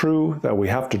 it's true that we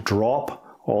have to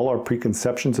drop all our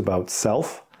preconceptions about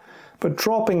self, but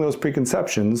dropping those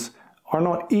preconceptions are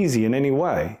not easy in any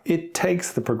way. It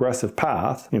takes the progressive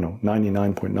path,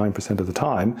 99.9% of the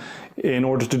time, in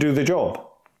order to do the job.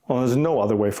 Well, there's no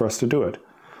other way for us to do it.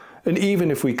 And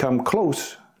even if we come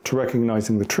close to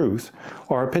recognizing the truth,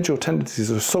 our habitual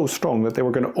tendencies are so strong that they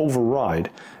were going to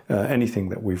override anything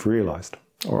that we've realized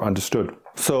or understood.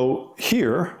 So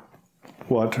here,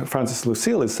 what Francis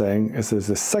Lucille is saying is there's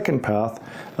a second path,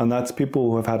 and that's people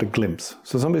who have had a glimpse.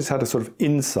 So somebody's had a sort of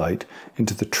insight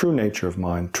into the true nature of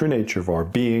mind, true nature of our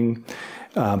being,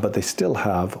 but they still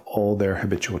have all their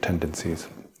habitual tendencies.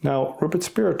 Now, Rupert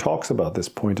Spira talks about this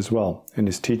point as well in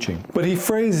his teaching, but he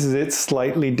phrases it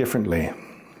slightly differently.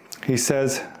 He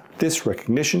says, this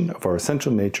recognition of our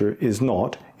essential nature is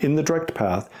not, in the direct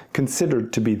path,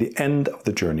 considered to be the end of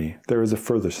the journey. There is a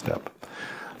further step.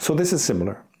 So this is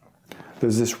similar.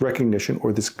 There's this recognition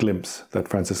or this glimpse that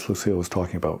Francis Lucille was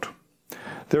talking about.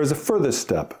 There is a further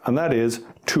step, and that is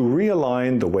to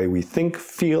realign the way we think,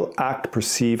 feel, act,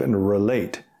 perceive, and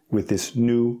relate with this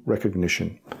new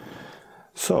recognition.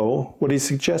 So what he's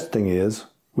suggesting is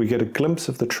we get a glimpse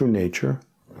of the true nature.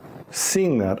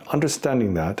 Seeing that,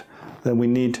 understanding that, then we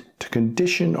need to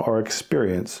condition our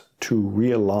experience to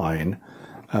realign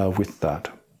with that.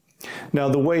 Now,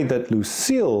 the way that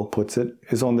Lucille puts it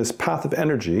is on this path of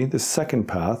energy, this second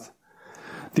path,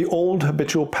 the old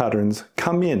habitual patterns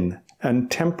come in and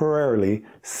temporarily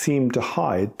seem to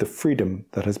hide the freedom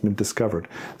that has been discovered.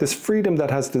 This freedom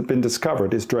that has been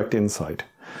discovered is direct insight.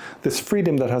 This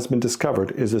freedom that has been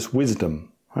discovered is this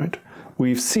wisdom, right?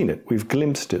 We've seen it, we've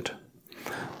glimpsed it,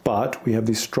 but we have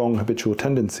these strong habitual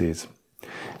tendencies.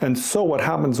 And so what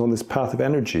happens on this path of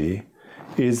energy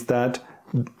is that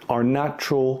our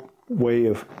natural way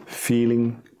of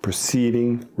feeling,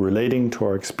 perceiving, relating to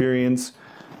our experience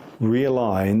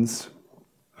realigns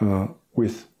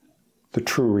with the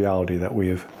true reality that we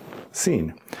have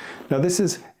seen. Now, this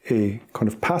is a kind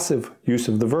of passive use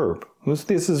of the verb.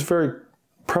 This is very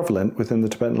prevalent within the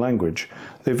Tibetan language.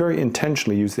 They very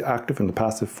intentionally use the active and the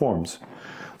passive forms.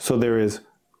 So there is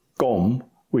gom,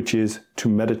 which is to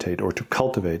meditate or to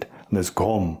cultivate, and there's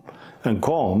gom. And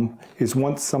gom is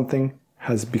once something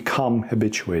has become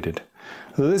habituated.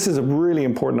 So this is a really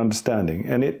important understanding,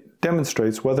 and it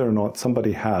demonstrates whether or not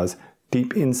somebody has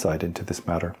deep insight into this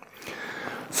matter.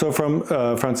 So from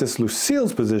Francis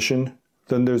Lucille's position,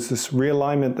 then there's this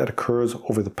realignment that occurs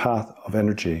over the path of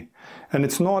energy. And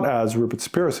it's not, as Rupert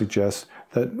Spira suggests,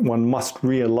 that one must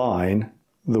realign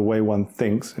the way one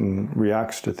thinks and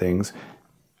reacts to things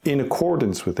in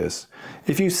accordance with this.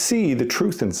 If you see the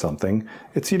truth in something,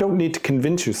 you don't need to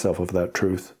convince yourself of that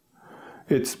truth.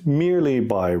 It's merely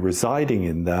by residing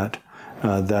in that,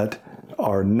 that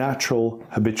our natural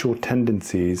habitual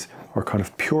tendencies are kind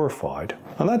of purified.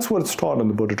 And that's what's taught in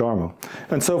the Buddha Dharma.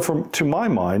 And so to my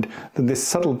mind, then this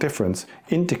subtle difference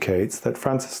indicates that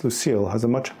Francis Lucille has a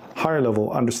much higher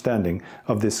level understanding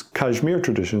of this Kashmir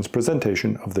tradition's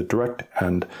presentation of the direct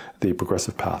and the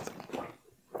progressive path.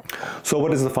 So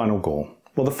what is the final goal?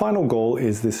 Well, the final goal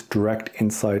is this direct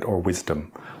insight or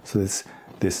wisdom. So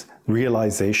this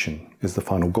realization is the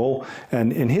final goal.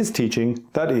 And in his teaching,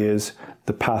 that is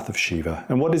the path of Shiva.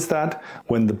 And what is that?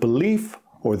 When the belief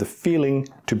or the feeling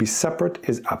to be separate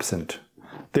is absent.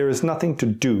 There is nothing to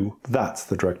do. That's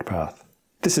the direct path.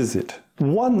 This is it.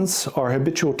 Once our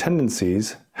habitual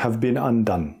tendencies have been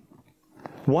undone,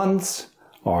 once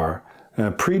our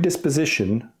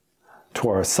predisposition to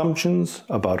our assumptions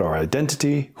about our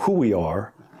identity, who we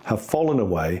are, have fallen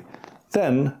away,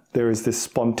 then there is this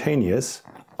spontaneous,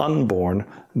 unborn,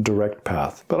 direct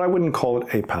path. But I wouldn't call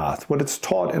it a path. What it's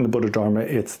taught in the Buddha Dharma,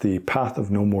 it's the path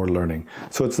of no more learning.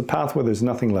 So it's the path where there's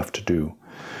nothing left to do.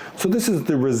 So this is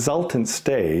the resultant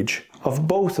stage of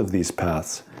both of these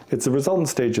paths. It's the resultant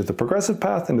stage of the progressive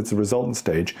path, and it's the resultant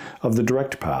stage of the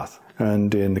direct path.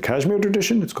 And in the Kashmir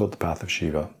tradition, it's called the path of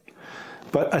Shiva.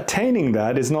 But attaining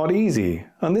that is not easy.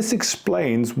 And this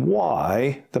explains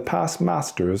why the past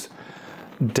masters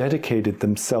dedicated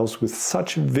themselves with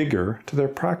such vigor to their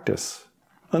practice.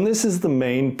 And this is the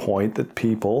main point that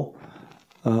people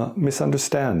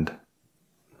misunderstand.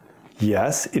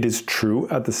 Yes, it is true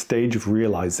at the stage of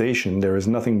realization there is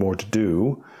nothing more to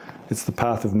do. It's the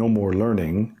path of no more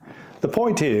learning. The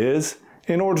point is,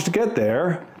 in order to get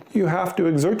there, you have to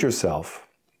exert yourself.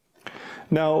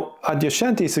 Now,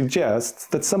 Adyashanti suggests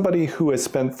that somebody who has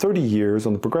spent 30 years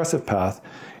on the progressive path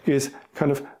is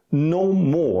kind of no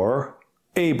more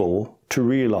able to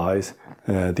realize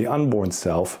the unborn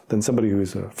self than somebody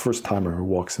who's a first-timer who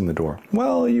walks in the door.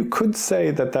 Well, you could say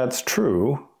that that's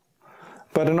true,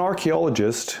 but an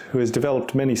archaeologist who has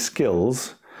developed many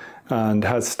skills and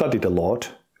has studied a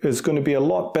lot is going to be a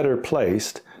lot better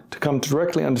placed to come to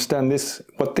directly understand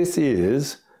what this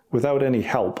is without any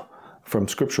help from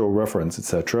scriptural reference,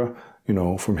 etc.,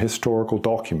 from historical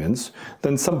documents,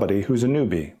 than somebody who's a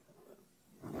newbie.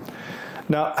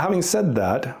 Now, having said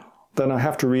that, then I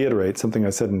have to reiterate something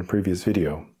I said in the previous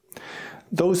video.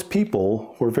 Those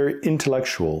people who are very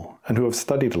intellectual and who have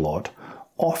studied a lot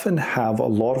often have a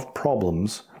lot of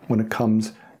problems when it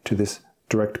comes to this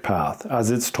direct path,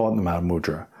 as it's taught in the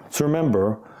Mahamudra. So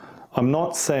remember, I'm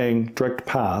not saying direct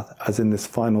path as in this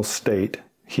final state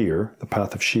here, the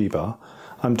path of Shiva.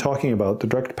 I'm talking about the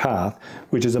direct path,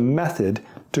 which is a method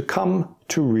to come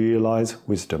to realize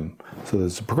wisdom. So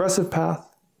there's a progressive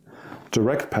path,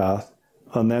 direct path,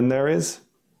 and then there is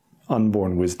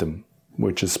unborn wisdom,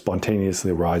 which is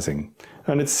spontaneously arising.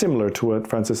 And it's similar to what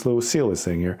Francis Lucille is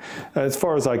saying here. As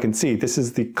far as I can see, this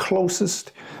is the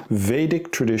closest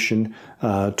Vedic tradition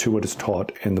to what is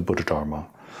taught in the Buddha Dharma.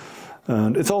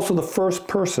 And it's also the first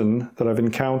person that I've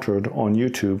encountered on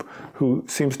YouTube who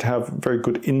seems to have very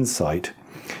good insight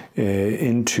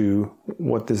into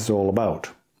what this is all about.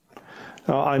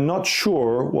 Now, I'm not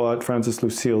sure what Francis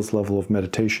Lucille's level of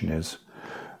meditation is.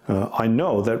 I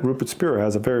know that Rupert Spira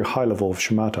has a very high level of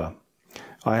shamatha.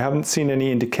 I haven't seen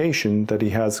any indication that he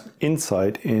has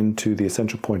insight into the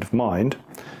essential point of mind.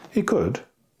 He could,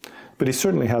 but he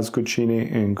certainly has good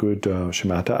shini and good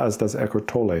shamatha, as does Eckhart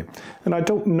Tolle. And I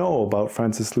don't know about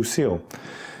Francis Lucille.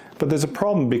 But there's a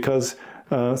problem because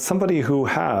somebody who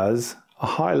has a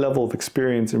high level of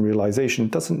experience and realization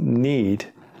doesn't need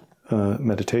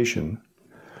meditation.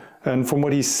 And from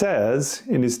what he says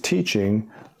in his teaching,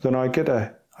 then I get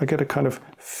a kind of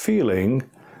feeling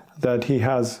that he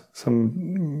has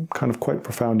some kind of quite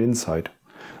profound insight.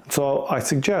 So I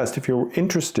suggest if you're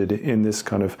interested in this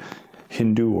kind of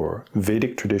Hindu or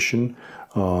Vedic tradition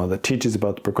that teaches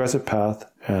about the progressive path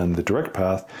and the direct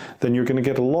path, then you're going to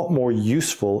get a lot more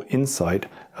useful insight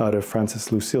out of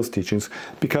Francis Lucille's teachings,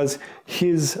 because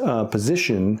his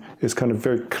position is kind of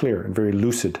very clear and very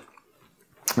lucid.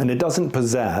 And it doesn't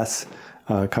possess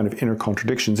kind of inner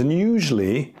contradictions. And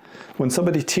usually when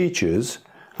somebody teaches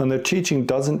and their teaching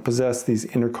doesn't possess these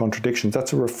inner contradictions,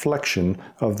 that's a reflection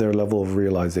of their level of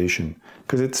realization,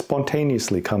 because it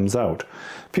spontaneously comes out.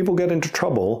 People get into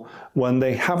trouble when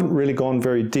they haven't really gone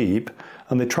very deep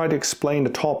and they try to explain a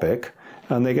topic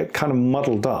and they get kind of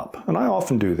muddled up. And I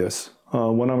often do this.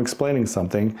 When I'm explaining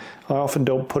something, I often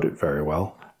don't put it very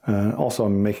well. Also,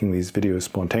 I'm making these videos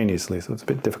spontaneously, so it's a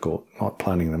bit difficult not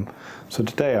planning them. So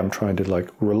today I'm trying to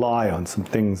rely on some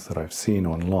things that I've seen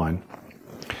online.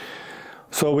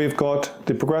 So we've got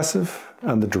the progressive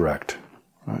and the direct.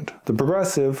 Right? The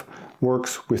progressive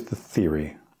works with the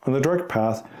theory, and the direct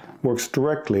path works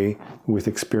directly with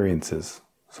experiences.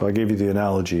 So I gave you the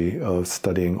analogy of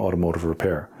studying automotive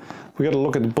repair. We got to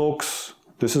look at the books.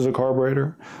 This is a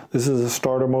carburetor, this is a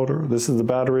starter motor, this is the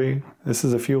battery, this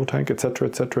is a fuel tank, etc.,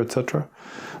 etc., etc.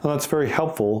 And that's very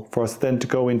helpful for us then to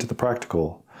go into the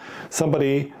practical.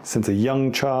 Somebody, since a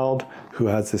young child, who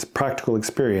has this practical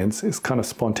experience is kind of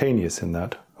spontaneous in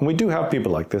that. And we do have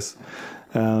people like this.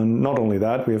 And not only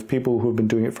that, we have people who have been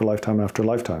doing it for lifetime after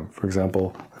lifetime. For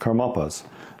example, the Karmapas,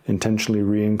 intentionally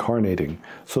reincarnating.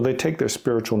 So they take their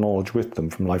spiritual knowledge with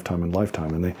them from lifetime and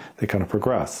lifetime, and they kind of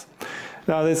progress.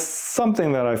 Now, there's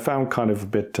something that I found kind of a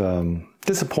bit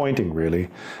disappointing, really,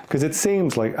 because it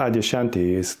seems like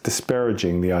Adyashanti is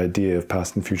disparaging the idea of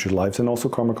past and future lives and also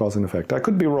karma, cause, and effect. I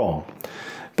could be wrong,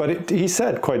 but he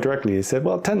said quite directly, he said,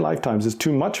 well, 10 lifetimes is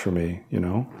too much for me,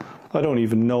 I don't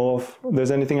even know if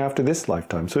there's anything after this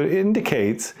lifetime. So it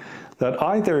indicates that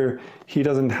either he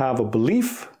doesn't have a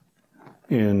belief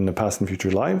in the past and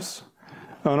future lives,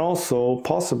 and also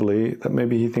possibly that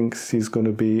maybe he thinks he's going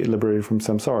to be liberated from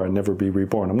samsara and never be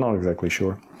reborn. I'm not exactly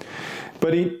sure.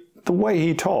 But the way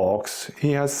he talks,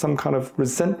 he has some kind of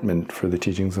resentment for the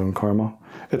teachings on karma.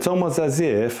 It's almost as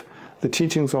if the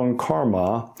teachings on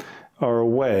karma are a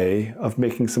way of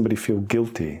making somebody feel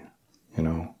guilty,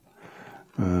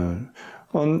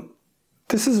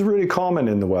 This is really common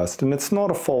in the West, and it's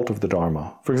not a fault of the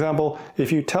Dharma. For example,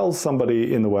 if you tell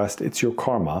somebody in the West it's your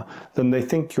karma, then they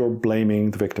think you're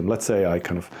blaming the victim. Let's say I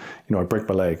I break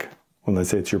my leg when they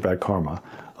say it's your bad karma.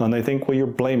 And they think, well, you're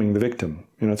blaming the victim.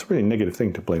 It's a really negative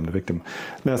thing to blame the victim.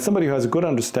 Now, somebody who has a good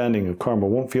understanding of karma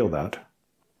won't feel that.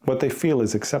 What they feel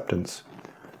is acceptance.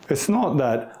 It's not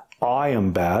that I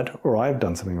am bad or I've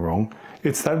done something wrong.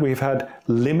 It's that we've had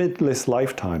limitless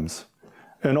lifetimes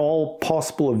and all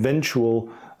possible eventual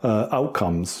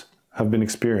outcomes have been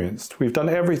experienced. We've done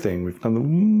everything. We've done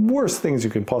the worst things you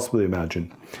can possibly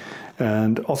imagine.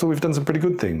 And also we've done some pretty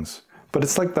good things. But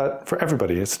it's like that for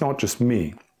everybody. It's not just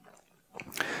me.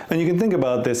 And you can think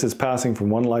about this as passing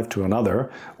from one life to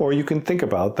another, or you can think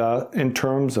about that in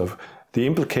terms of the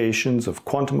implications of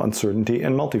quantum uncertainty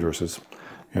and multiverses.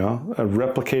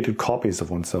 Replicated copies of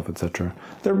oneself, etc.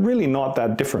 They're really not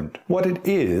that different. What it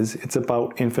is, it's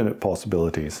about infinite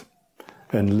possibilities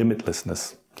and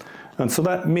limitlessness. And so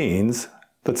that means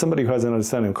that somebody who has an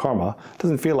understanding of karma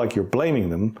doesn't feel like you're blaming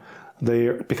them. They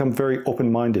become very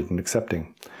open-minded and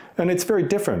accepting. And it's very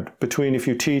different between if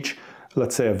you teach,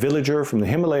 let's say, a villager from the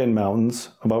Himalayan mountains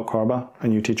about karma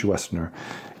and you teach a Westerner.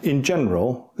 In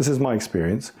general, this is my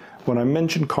experience, when I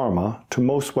mention karma to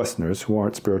most Westerners who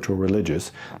aren't spiritual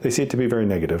religious, they see it to be very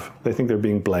negative. They think they're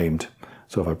being blamed.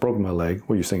 So if I've broken my leg,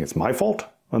 well, you're saying it's my fault?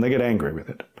 And they get angry with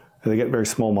it. And they get very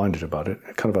small-minded about it.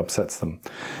 It kind of upsets them.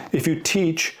 If you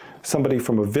teach somebody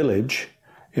from a village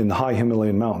in the high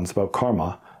Himalayan mountains about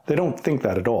karma, they don't think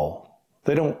that at all.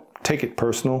 They don't take it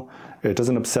personal. It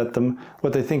doesn't upset them.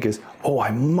 What they think is, oh,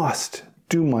 I must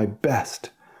do my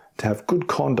best to have good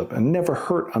conduct and never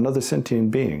hurt another sentient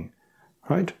being,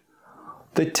 right?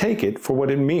 They take it for what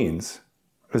it means,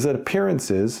 is that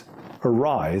appearances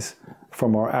arise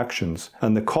from our actions,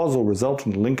 and the causal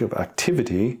resultant link of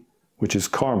activity, which is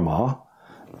karma,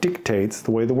 dictates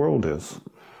the way the world is.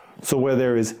 So where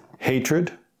there is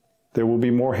hatred, there will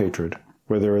be more hatred.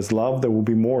 Where there is love, there will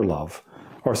be more love.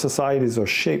 Our societies are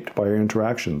shaped by our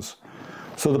interactions.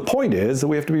 So the point is that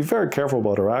we have to be very careful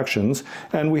about our actions,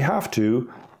 and we have to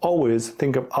always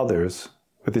think of others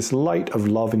with this light of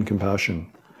love and compassion.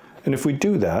 And if we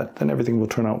do that, then everything will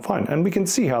turn out fine. And we can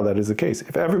see how that is the case.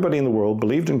 If everybody in the world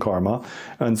believed in karma,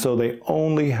 and so they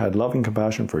only had love and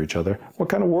compassion for each other, what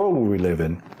kind of world would we live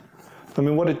in? I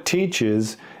mean, what it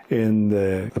teaches in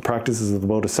the practices of the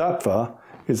Bodhisattva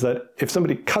is that if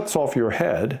somebody cuts off your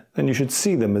head, then you should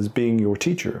see them as being your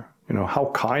teacher.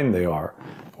 How kind they are.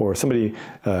 Or somebody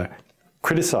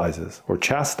criticizes or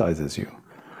chastises you.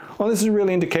 Well, this is a real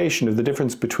indication of the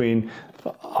difference between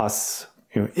us,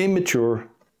 immature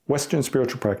Western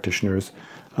spiritual practitioners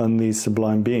and these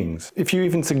sublime beings. If you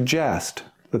even suggest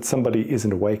that somebody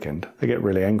isn't awakened, they get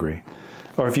really angry.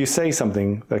 Or if you say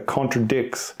something that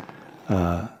contradicts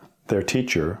their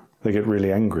teacher, they get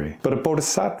really angry. But a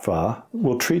bodhisattva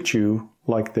will treat you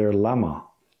like their lama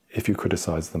if you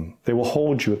criticize them. They will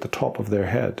hold you at the top of their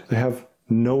head. They have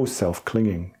no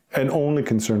self-clinging and only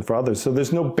concern for others. So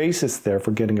there's no basis there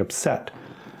for getting upset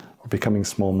or becoming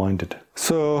small-minded.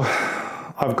 So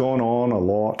I've gone on a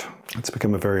lot. It's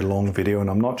become a very long video, and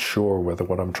I'm not sure whether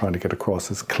what I'm trying to get across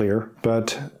is clear.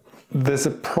 But there's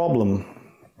a problem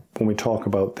when we talk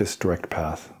about this direct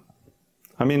path.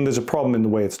 I mean, there's a problem in the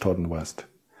way it's taught in the West.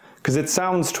 Because it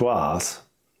sounds to us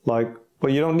like,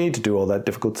 well, you don't need to do all that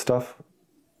difficult stuff.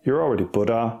 You're already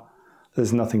Buddha.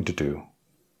 There's nothing to do.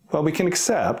 Well, we can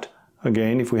accept,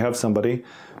 again, if we have somebody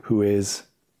who is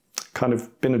kind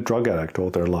of been a drug addict all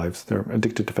their lives, they're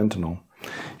addicted to fentanyl.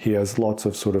 He has lots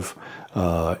of sort of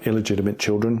illegitimate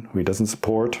children who he doesn't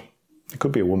support. It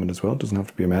could be a woman as well, it doesn't have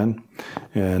to be a man.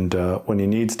 And when he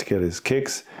needs to get his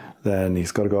kicks, then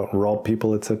he's got to go out and rob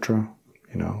people, etc.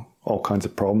 All kinds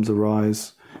of problems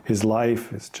arise. His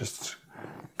life is just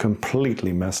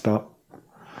completely messed up.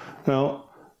 Now,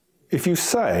 if you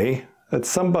say that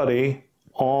somebody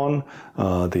on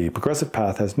the progressive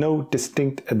path has no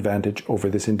distinct advantage over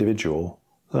this individual,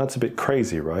 that's a bit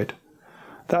crazy, right?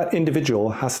 That individual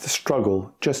has to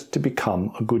struggle just to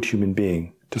become a good human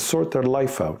being, to sort their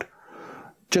life out.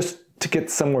 Just to get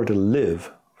somewhere to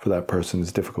live for that person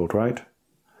is difficult, right?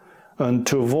 And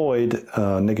to avoid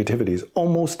negativity is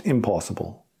almost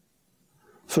impossible.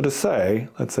 So to say,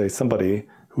 let's say somebody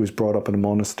who is brought up in a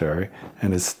monastery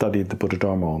and has studied the Buddha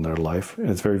Dharma all their life, and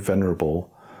is very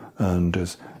venerable and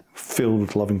is filled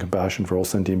with loving compassion for all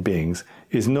sentient beings,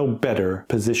 is no better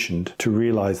positioned to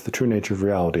realize the true nature of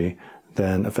reality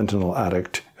than a fentanyl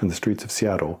addict in the streets of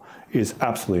Seattle, is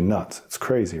absolutely nuts. It's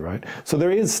crazy, right? So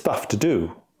there is stuff to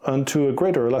do. and to a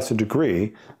greater or lesser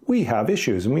degree, we have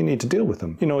issues and we need to deal with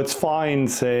them. You know, it's fine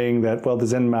saying that, well, the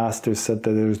Zen masters said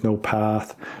that there's no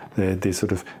path, the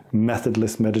sort of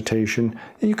methodless meditation.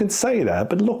 You can say that,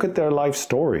 but look at their life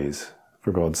stories,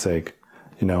 for God's sake.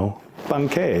 You know,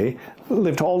 Bankei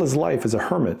lived all his life as a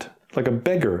hermit, like a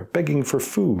beggar, begging for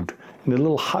food in a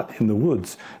little hut in the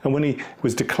woods. And when he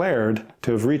was declared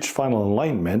to have reached final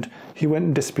enlightenment, he went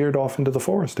and disappeared off into the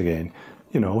forest again.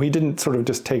 You know, he didn't sort of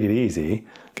just take it easy,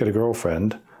 get a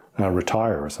girlfriend,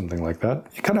 retire or something like that.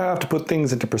 You kind of have to put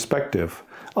things into perspective.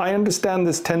 I understand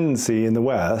this tendency in the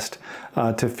West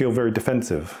to feel very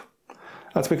defensive.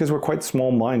 That's because we're quite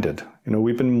small-minded. You know,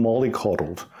 we've been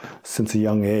mollycoddled since a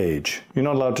young age. You're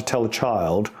not allowed to tell a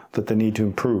child that they need to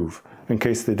improve in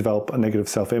case they develop a negative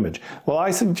self-image. Well,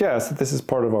 I suggest that this is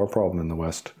part of our problem in the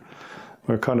West.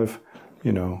 We're kind of,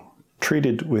 you know,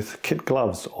 treated with kid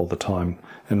gloves all the time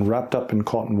and wrapped up in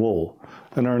cotton wool.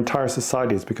 And our entire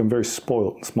society has become very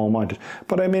spoilt and small-minded.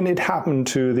 But I mean, it happened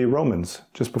to the Romans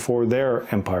just before their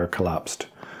empire collapsed.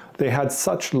 They had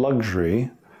such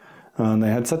luxury and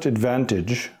they had such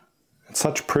advantage,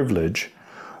 such privilege,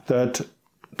 that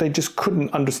they just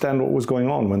couldn't understand what was going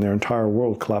on when their entire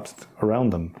world collapsed around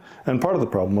them. And part of the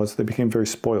problem was they became very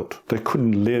spoilt. They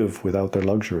couldn't live without their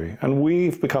luxury. And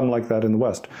we've become like that in the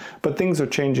West. But things are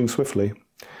changing swiftly.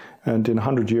 And in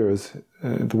 100 years,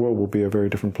 the world will be a very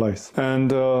different place.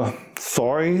 And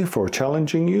sorry for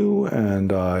challenging you,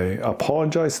 and I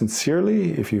apologize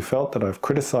sincerely if you felt that I've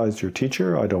criticized your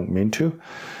teacher. I don't mean to.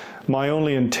 My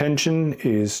only intention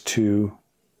is to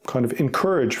kind of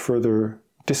encourage further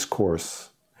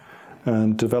discourse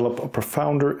and develop a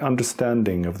profounder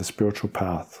understanding of the spiritual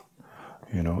path.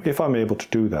 You know, if I'm able to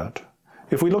do that.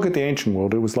 If we look at the ancient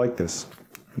world, it was like this.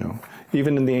 You know,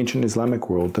 even in the ancient Islamic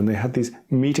world, then they had these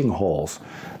meeting halls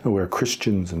where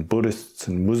Christians and Buddhists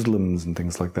and Muslims and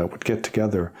things like that would get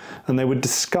together and they would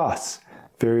discuss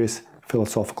various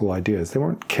philosophical ideas. They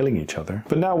weren't killing each other.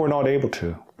 But now we're not able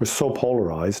to. We're so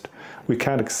polarized. We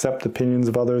can't accept opinions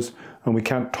of others and we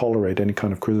can't tolerate any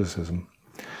kind of criticism.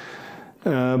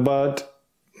 But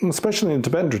especially in the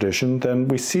Tibetan tradition, then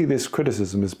we see this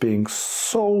criticism as being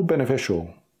so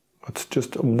beneficial. It's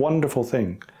just a wonderful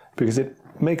thing because it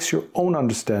makes your own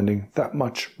understanding that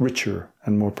much richer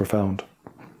and more profound.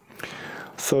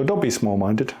 So don't be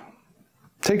small-minded.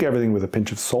 Take everything with a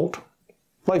pinch of salt.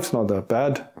 Life's not that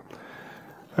bad.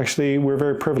 Actually, we're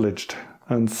very privileged,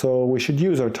 and so we should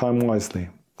use our time wisely.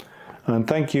 And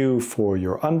thank you for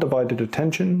your undivided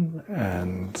attention,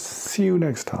 and see you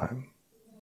next time.